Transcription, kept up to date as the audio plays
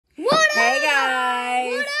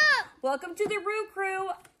welcome to the Roo Crew.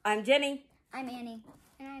 I'm Jenny. I'm Annie.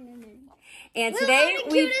 And I'm Emily. And today we're the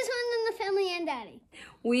cutest ones in the family and Daddy.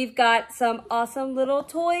 We've got some awesome little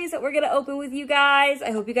toys that we're going to open with you guys.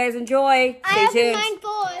 I hope you guys enjoy. Stay tuned. I opened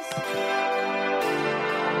mine first.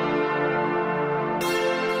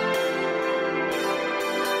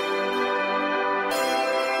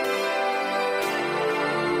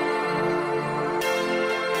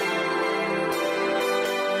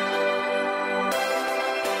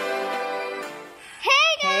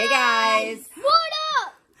 Hey guys. What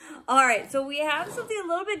up? All right, so we have something a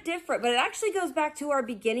little bit different, but it actually goes back to our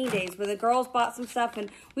beginning days where the girls bought some stuff and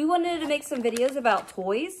we wanted to make some videos about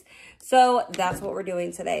toys. So that's what we're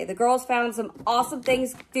doing today. The girls found some awesome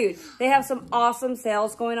things. Dude, they have some awesome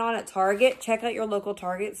sales going on at Target. Check out your local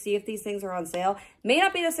Target. See if these things are on sale. May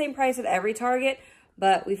not be the same price at every Target,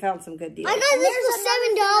 but we found some good deals. I got this for $7.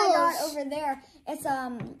 I got over there. It's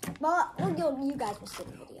well, you guys will see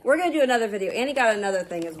the video. We're gonna do another video. Annie got another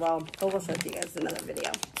thing as well, but we'll show it to you guys another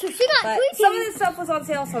video. So she got But three some of things. this stuff was on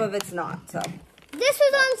sale, some of it's not. So This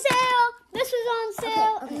was on sale. This was on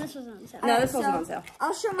sale. Okay. And this was on sale. no, this wasn't on sale.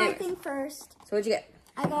 I'll show my Anyways. thing first. So what'd you get?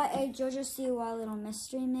 I got a JoJo Siwa Little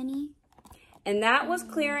Mystery Mini. And that was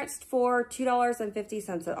clearanced for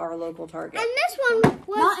 $2.50 at our local Target. And this one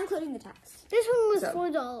was Not including the tax. this one was So-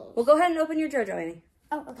 $4. Well, go ahead and open your JoJo, Annie.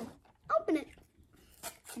 Oh, okay. Open it.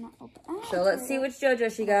 Can I open? Oh, So let's see which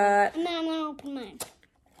JoJo she got. And then I'm gonna open mine.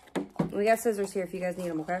 We got scissors here if you guys need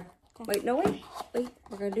them, okay? Wait, no, wait. Wait,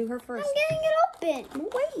 we're going to do her I'm first. getting it open.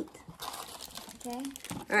 Wait. Okay.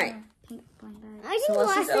 All right. Pink blind bag. I think So the while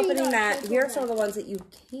last she's time you opening got that, purple here are bag. some of the ones that you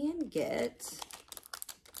can get.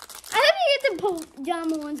 I hope you get the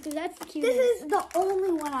pajama ones because that's the cutest. This is the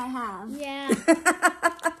only one I have. Yeah. So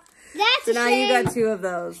That's a now shame. you got two of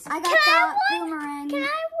those. I got Can I the have one? Boomerang Can I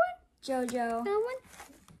have JoJo. one?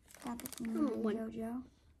 Got the Boomerang one. JoJo.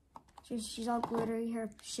 She's all glittery. Her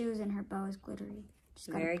shoes and her bow is glittery. She's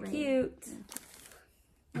got a Very braid. cute.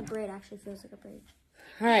 The braid actually feels like a braid.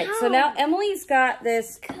 All right, so now Emily's got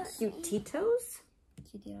this Cutitos.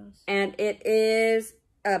 Cutios. And it is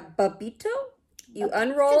a Babito. You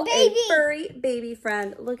unroll It's a baby. a furry baby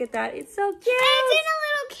friend. Look at that. It's so cute. It's in a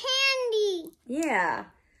little candy. Yeah.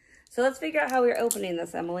 So let's figure out how we're opening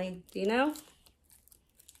this, Emily. Do you know?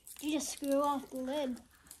 You just screw off the lid.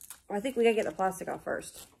 I think we gotta get the plastic off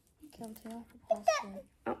first. Plastic.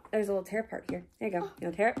 Oh, there's a little tear part here. There you go. You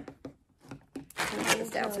wanna tear it? I'm gonna put this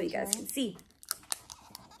down so you guys can see.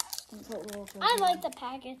 I like the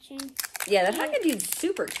packaging. Yeah, the packaging's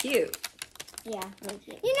super cute. Yeah.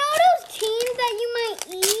 You know those teens that you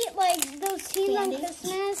might eat? Like those teens Candy? on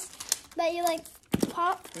Christmas that you like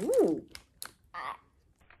pop? Ooh.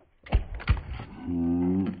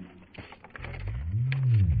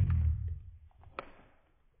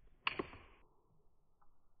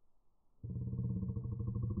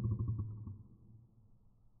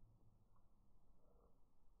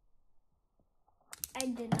 I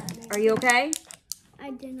did not know. Are you okay?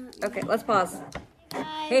 I did not know. Okay, let's pause.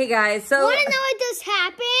 I Hey guys, so want to know what just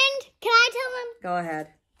happened? Can I go ahead.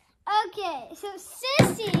 tell them? Okay, so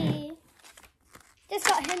Sissy just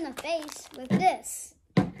got hit in the face with this.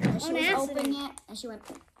 And she On was accident. opening it, and she went.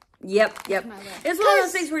 Yep. My lip. It's one of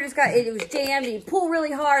those things where you just got it was jammed and you pull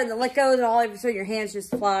really hard and then let go and all of a sudden your hands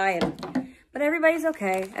just fly but everybody's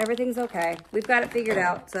okay. Everything's okay. We've got it figured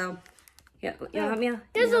out. So yeah, you help me?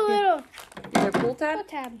 There's a little Is there a pull tab?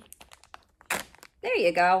 tab. There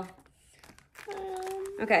you go.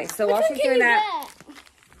 Okay, so while Which she's one can doing you that,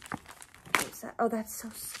 get? oh, that's so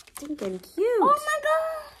stinking cute. Oh my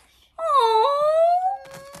gosh.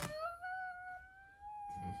 Aww.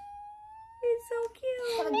 It's so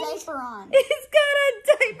cute. Got a diaper on. It's got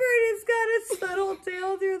a diaper and it's got a subtle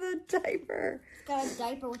tail through the diaper. It's got a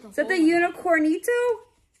diaper with a Is that the hole in it. Unicornito?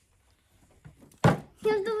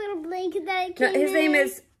 Here's the little blanket that I No, came his name in.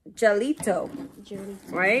 is Jelito, Jelly.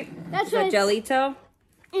 right? That's Is that what Jelito?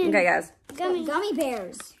 Okay, guys. Gummy. Gummy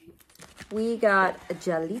bears. We got a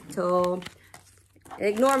Jelito.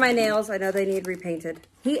 Ignore my nails. I know they need repainted.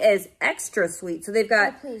 He is extra sweet. So they've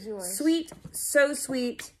got Oh, please, yours. sweet, so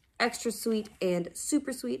sweet, extra sweet, and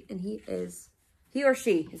super sweet. And he or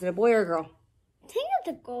she, is it a boy or a girl? I think it's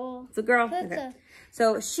a goal. It's a girl. That's Okay.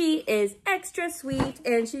 So she is extra sweet,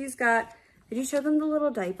 and she's got, did you show them the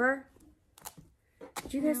little diaper?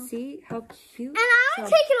 Did you guys see how cute? And I want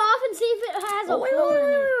to take it off and see if it has a Oh, wait, hole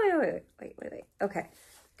in it. wait. Okay,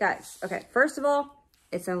 guys. Okay, first of all,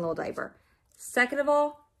 it's in a little diaper. Second of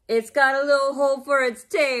all, it's got a little hole for its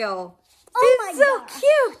tail. Oh it's my so gosh.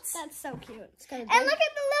 cute. That's so cute. Got a And look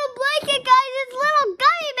at the little blanket, guys. It's little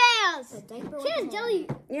gummy bears. diaper She with has a jelly.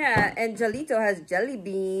 Yeah, and Jelito has jelly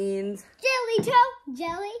beans. Jelly jelly too.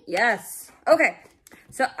 Jelly. Yes. Okay.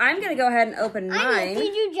 So I'm going to go ahead and open I need mine to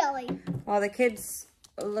feed you jelly. while the kids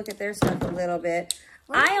look at their stuff a little bit.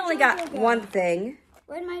 Where'd I my only JoJo got go? one thing.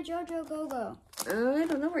 Where'd my JoJo go? I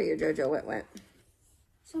don't know where your JoJo went.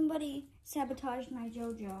 Somebody sabotaged my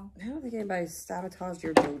JoJo. I don't think anybody sabotaged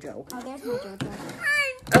your JoJo. Oh, there's my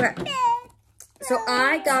JoJo. Okay. So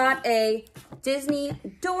I got a Disney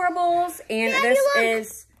Doorables, and Daddy, this look.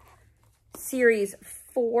 is series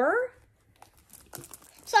 4.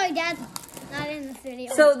 Sorry, Dad. Not in this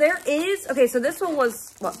video. So there is, okay, so this one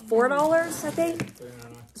was, what, $4, I think?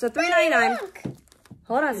 So $3.99. Look.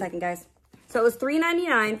 Hold on a second, guys. So it was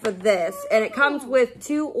 $3.99 for this, and it comes with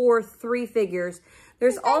 2 or 3 figures.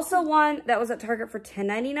 There's also one that was at Target for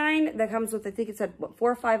 $10.99 that comes with, I think it said, what,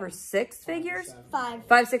 4, 5, or 6 figures? 5.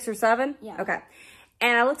 5, 6, or 7? Yeah. Okay.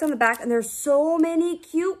 And I looked on the back, and there's so many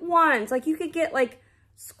cute ones. Like, you could get, like,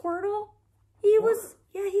 Squirtle. He was,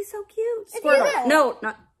 yeah, he's so cute. Squirtle. No,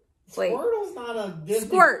 not, wait. Squirtle's not a Disney.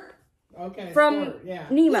 Squirt Okay. from Squirt, yeah.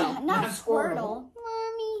 Nemo. Not Not Squirtle. Squirtle.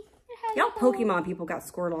 Mommy. It has Y'all a hole. Pokemon people got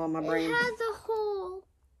Squirtle on my brain. It has a hole.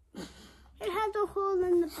 It has a hole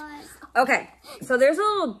in the butt. Okay, so there's a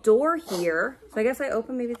little door here. So I guess I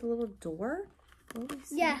open maybe the little door. What do we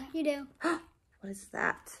see? Yeah, you do. What is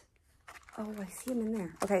that? Oh, I see him in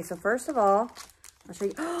there. Okay, so first of all, I'll show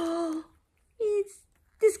you. Oh, it's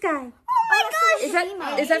this guy. Oh my gosh. Is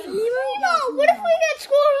that from Nemo? No, what if we get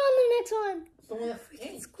Squirtle on the next one? The one that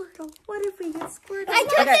ate Squirtle. What if we get Squirtle? I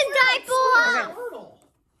took Okay. his diaper off. Squirtle.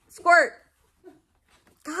 Squirt.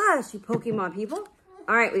 Gosh, you Pokemon people.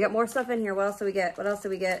 All right, we got more stuff in here. What else do we get? What else do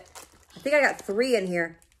we get? I think I got 3 in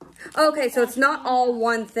here. Okay, so it's not all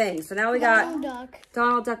one thing. So now we got Duck.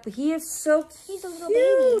 Donald Duck, but he is so cute. He's a little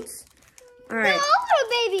baby. All They're right,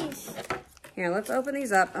 all little babies. here, let's open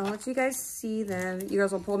these up. I'll let you guys see them. You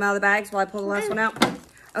guys will pull them out of the bags while I pull the last one out.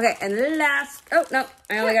 Okay, and the last, oh, no,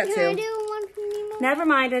 I only got Can I 2. do one from Nemo? Never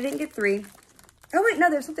mind, I didn't get 3. Oh, wait, no,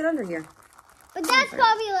 there's something under here. But that's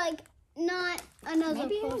probably like not another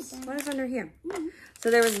Maybe it is. person. What is under here? So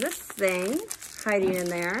there was this thing hiding in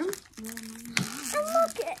there, And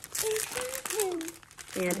look at him.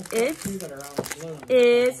 and it Two that are on the balloon.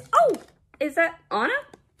 is, oh, is that Anna?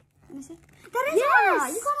 Let me see. That is Yes.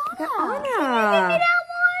 Anna. You got Got Anna. Anna. That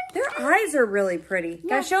one. Their eyes are really pretty.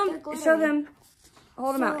 Yeah, Guys, show they're them, glittery. show them,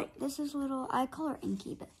 hold them So, out. this is little, I call her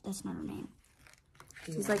Inky, but that's not her name.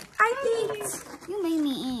 She's like, I inked. You made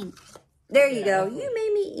me ink. There you go. You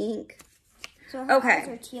made me ink. So her Okay. eyes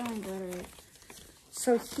are teal and glittery.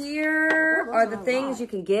 So here those are are the a things lot. you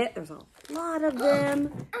can get. There's a lot of them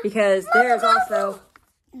because there's also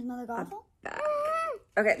Is Mother Gothel? back.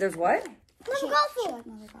 Okay, there's what? She like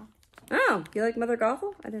Mother Gothel. Oh, you like Mother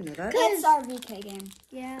Gothel? I didn't know that. It's our VK game.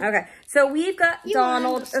 Yeah. Okay, so we've got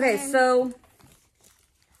Donald. Okay, understand. so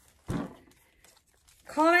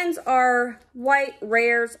commons are white,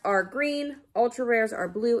 rares are green, ultra rares are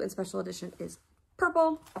blue, and special edition is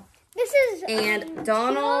purple. This is And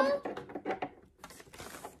Donald.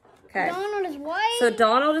 Okay, Donald is white. so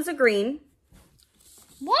Donald is a green,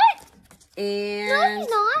 What? No, and he's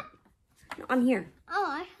not. I'm here. Oh,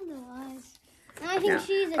 I have the eyes. And I think No.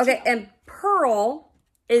 she's a Okay, and Pearl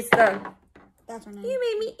is the. That's her name. You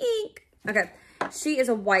made me ink. Okay, she is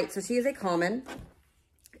a white, so she is a common.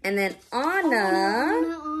 And then Anna,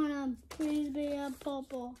 Anna, please be a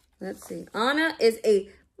purple. let's see, Anna is a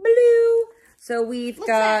blue. So we've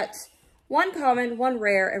got one common, one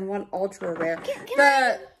rare, and one ultra rare.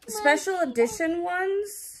 The special edition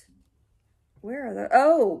ones, where are they?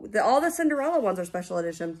 Oh, all the Cinderella ones are special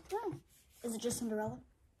edition. Oh. Is it just Cinderella?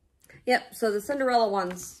 Yep, so the Cinderella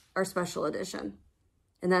ones are special edition.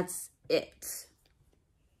 And that's it.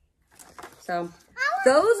 So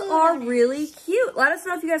those are really cute. Let us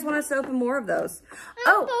know if you guys want us to open more of those.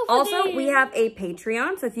 Oh, go for also we these. have a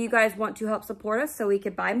Patreon. So if you guys want to help support us so we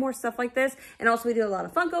could buy more stuff like this. And also we do a lot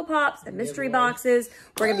of Funko Pops and mystery boxes.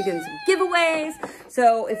 We're going to be doing some giveaways.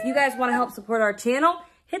 So if you guys want to help support our channel,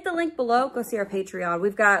 hit the link below. Go see our Patreon.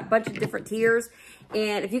 We've got a bunch of different tiers.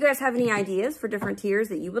 And if you guys have any ideas for different tiers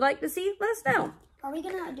that you would like to see, let us know. Are we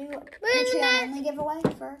gonna do Patreon only giveaway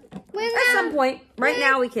for? At some point. Right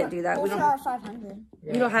now we can't do that. We For don't our 500.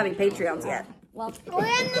 we don't have any Patreons yet. Well, When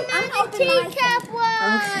the I'm Magic opening my Teacup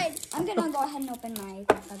one. I'm gonna go ahead and open my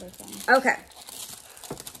other thing. Okay.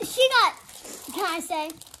 She got, can I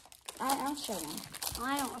say? I'll show them.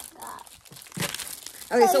 I don't want that.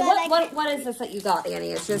 Okay, so yeah, what is this that you got,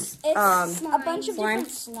 Annie? It's just It's um a bunch of slime?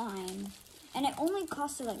 different slime, and it only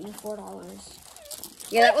costed like me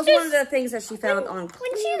 $4. yeah, that was one of the things that she found on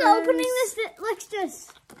When she's opening this, it looks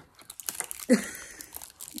this.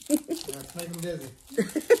 Let's make them dizzy.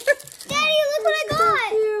 Daddy, look what I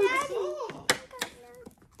got. Daddy.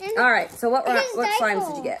 All right, so what It is slimes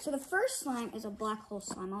did you Dyke get? So the first slime is a black hole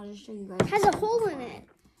slime. I'll just show you guys. has a hole in it.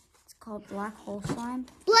 It's called black hole slime.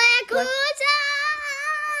 Black hole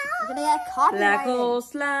We're gonna get copyrighted. Black hole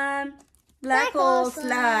slime. Black hole We're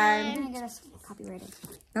slime. gonna get us copyrighted.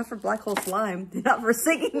 Not for black hole slime. Not for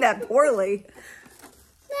singing that poorly.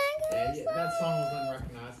 Yeah, that song was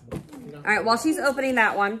unrecognizable. You don't- All right, while she's opening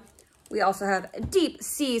that one, we also have deep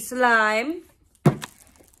sea slime.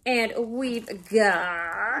 And we've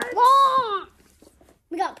got...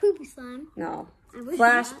 We got poopy slime. No. I wish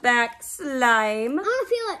Flashback slime. I want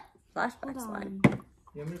to feel it. Flashback slime.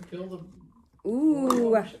 You want me to peel the...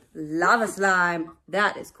 Ooh, lava slime.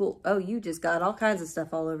 That is cool. Oh, you just got all kinds of stuff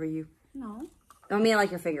all over you. No. I mean like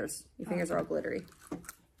your fingers. Your fingers are all glittery.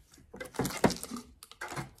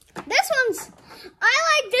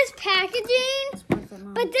 I like this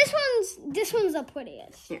packaging, but this one's the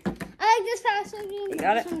prettiest. Here. I like this packaging, but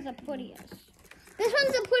got this it? one's the prettiest. This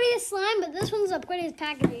one's the prettiest slime, but this one's the prettiest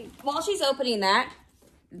packaging. While she's opening that,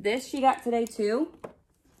 this she got today too.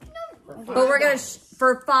 For But we're gonna $5.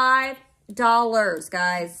 for $5,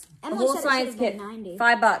 guys. The Emily whole said it science should've been kit, 90.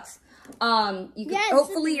 $5. You can Yes.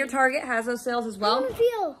 hopefully your Target has those sales as I well. want to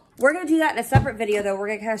feel. We're gonna do that in a separate video though. We're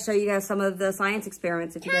gonna kind of show you guys some of the science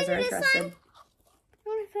experiments if you Can I guys are do this interested. slime? I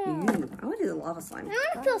want to feel. Ooh, I want to do the lava slime. I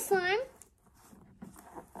want to feel slime.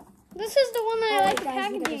 This is the one that I like the Guys, you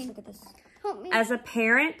guys packaging. look at this. Help me. As a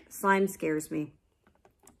parent, slime scares me.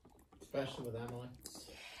 Especially with Emily.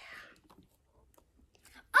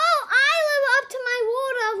 Oh, I live up to my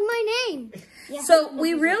word of my name. Yeah, So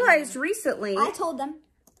we realized recently, I told them.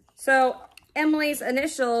 so Emily's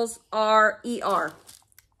initials are ER.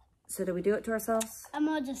 So do we do it to ourselves? I'm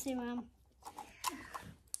gonna just see Mom.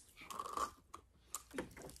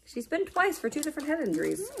 She's been twice for 2 different head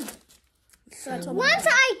injuries. So I told them. Once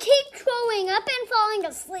I keep throwing up and falling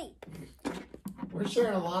asleep. We're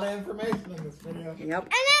sharing a lot of information in this video. Yep. And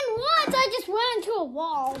then once I just ran into a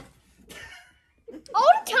wall. All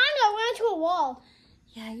the time I ran into a wall.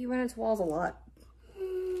 Yeah, you run into walls a lot.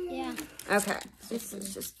 Yeah. Okay. This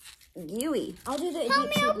is just gooey. I'll do the Help deep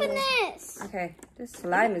me sea open blue. this. Okay. This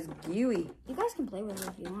slime is gooey. You guys can play with it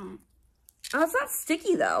if you want. Oh, it's not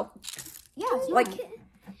sticky though. Yeah, if you Like, want.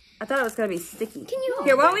 I thought it was gonna be sticky. Can you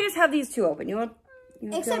Here, why don't we just have these two open? You want to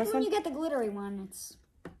feel Except this when one? you get the glittery one, it's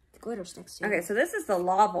the glitter sticks to it. Okay, so this is the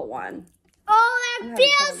lava one. Oh, I'm that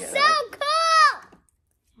having feels trouble so cool.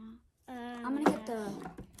 I'm gonna get the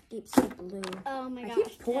deep sea blue. Oh my I gosh.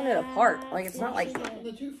 keep pulling it apart. Like it's not like Open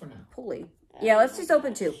the two for now. pulley. Yeah, let's just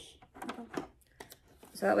open 2.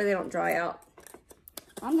 So that way they don't dry out.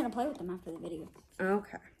 I'm gonna play with them after the video.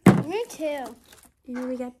 Okay. Me too. And then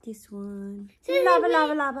we got this one. See, Lava, we-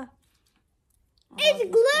 lava, lava. It's this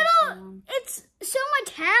glitter. one. It's so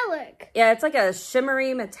metallic. Yeah, it's like a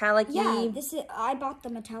shimmery, metallic-y. Yeah, this is. I bought the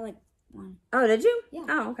metallic one. Oh, did you? Yeah.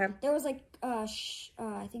 Oh, okay. There was like I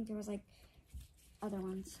think there was like other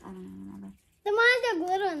ones. I don't remember. The ones that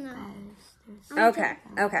glitter in them. Okay.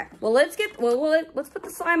 Okay. Well, let's put the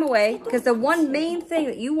slime away because the one main thing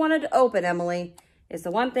that you wanted to open, Emily, is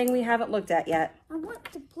the one thing we haven't looked at yet. I want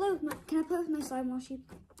to play with my. Can I play with my slime while she?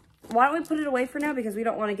 Why don't we put it away for now because we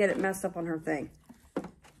don't want to get it messed up on her thing.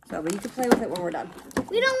 So, but you can play with it when we're done.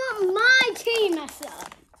 We don't want my team messed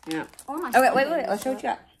up. Yeah. Or my Oh, wait. slime Let's show what you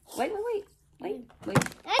got. Wait. I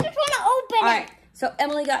just want to open All it. right. So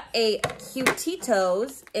Emily got a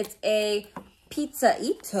Cutitos. It's a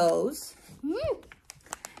Pizza-itos. Mm.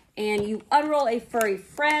 And you unroll a furry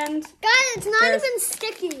friend. Guys, it's not There's- even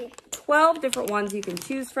sticky. 12 different ones you can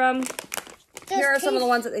choose from. Here are some of the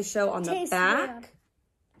ones that they show on the tastes back. weird.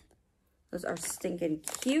 Those are stinking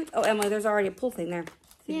cute. Oh, Emily, there's already a pull thing there.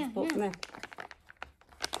 See if you Yeah, can pull it from there.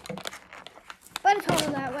 But it's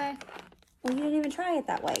all that way. Well, you didn't even try it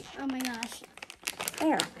that way. Oh my gosh.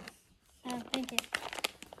 There. Oh, thank you.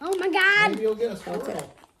 Oh my God. Maybe you'll get a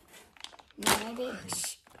swirl. Maybe.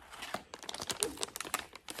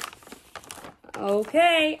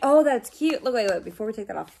 Okay. Oh, that's cute. Look, wait. Before we take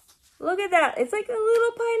that off. Look at that. It's like a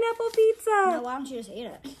little pineapple pizza. No, why don't you just eat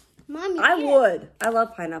it? Mommy, I eat it. would. I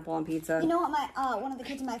love pineapple on pizza. You know what my one of the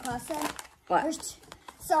kids in my class said? What? It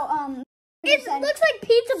said looks like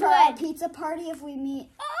pizza for our bread. pizza party if we meet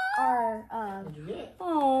our What'd you get?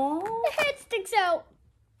 Aww. The head sticks out.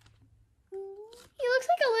 He looks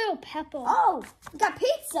like a little pepper. oh, we got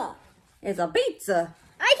pizza. It's a pizza.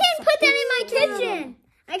 I can put that in my kitchen.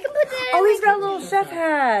 I can put that in Oh, my he's got a little chef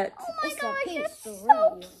hat. Oh my It's a gosh, that's pizza,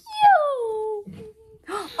 so really. cute.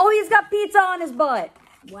 Oh, he's got pizza on his butt.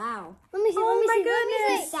 Wow. Let me see, Oh let me my see, let me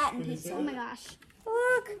goodness. He see. sat in pizza. Oh my gosh.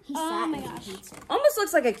 Look. He Oh sat my in gosh. pizza. Almost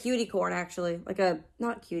looks like a cutie corn, actually. Like a,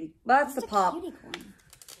 not cutie. But that's the It's a pop. cutie corn.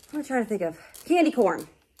 What am I trying to think of? Candy corn.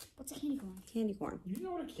 What's a candy corn? Candy corn. You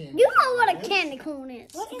know what a candy You know corn what a is. candy corn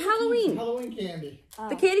is. What is Halloween. Halloween candy.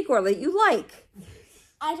 The candy corn that you like.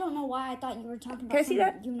 I don't know why I thought you were talking Can I about see some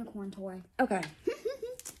that? unicorn toy. Okay.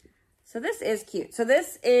 So this is cute. So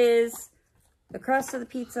this is the crust of the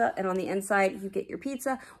pizza, and on the inside you get your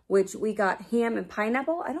pizza, which we got ham and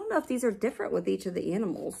pineapple. I don't know if these are different with each of the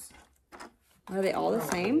animals. Are they all the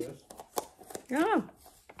same? I don't know.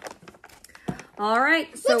 All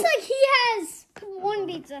right. So Looks like he has one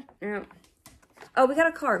pizza. yeah. Oh, we got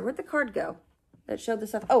a card. Where'd the card go? That showed the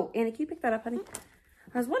stuff. Oh, Annie, can you pick that up, honey?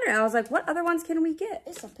 I was wondering. I was like, what other ones can we get?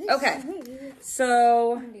 It's a pizza. Okay.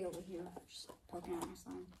 So I'm gonna be over here just poking out my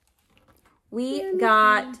slime. we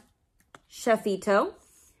got Chefito,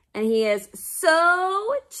 and he is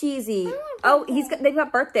so cheesy. Oh, they've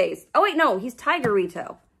got birthdays. Oh wait, no, he's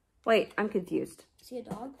Tigerito. Wait, I'm confused. Is he a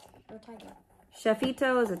dog or a tiger?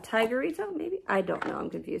 Chefito is a Tigerito, maybe? I don't know. I'm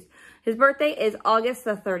confused. His birthday is August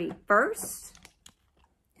the 31st.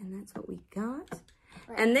 And that's what we got.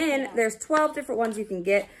 Right, And then there's 12 different ones you can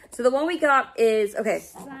get. So the one we got is, okay,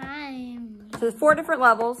 Slime. so there's 4 different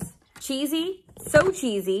levels. Cheesy, so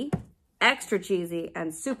cheesy, extra cheesy,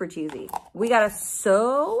 and super cheesy. We got a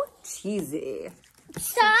so cheesy.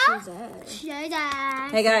 Stop. Cheese.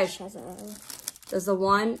 Hey guys, Cheese. does the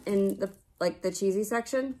one in the cheesy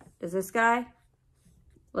section, does this guy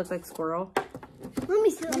look like squirrel? Let me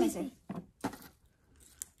see. Let me see.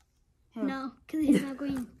 No, because he's not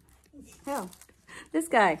green. Who? This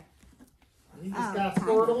guy. You just got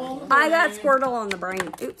Squirtle on the I got brain. Squirtle on the brain.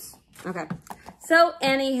 Oops. Okay. So,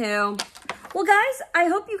 anywho. Well, guys, I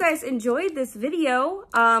hope you guys enjoyed this video.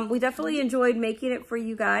 We definitely enjoyed making it for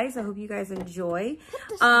you guys. I hope you guys enjoy.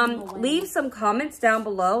 Leave some comments down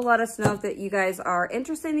below. Let us know that you guys are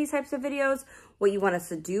interested in these types of videos, what you want us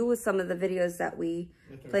to do with some of the videos that we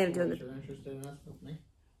If there's plan on doing. toys you're interested in us with me.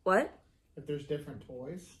 What? If there's different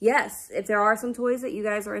toys. Yes, if there are some toys that you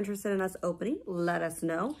guys are interested in us opening, let us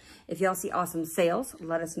know. If y'all see awesome sales,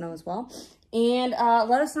 let us know as well. And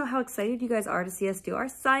let us know how excited you guys are to see us do our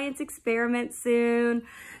science experiment soon.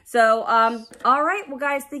 So, all right. Well,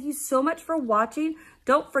 guys, thank you so much for watching.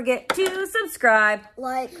 Don't forget to subscribe.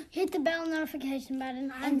 Like, Hit the bell notification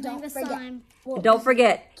button. And Don't don't the forget- slime. And don't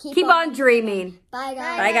forget, keep on dreaming. bye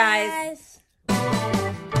guys. Bye, guys.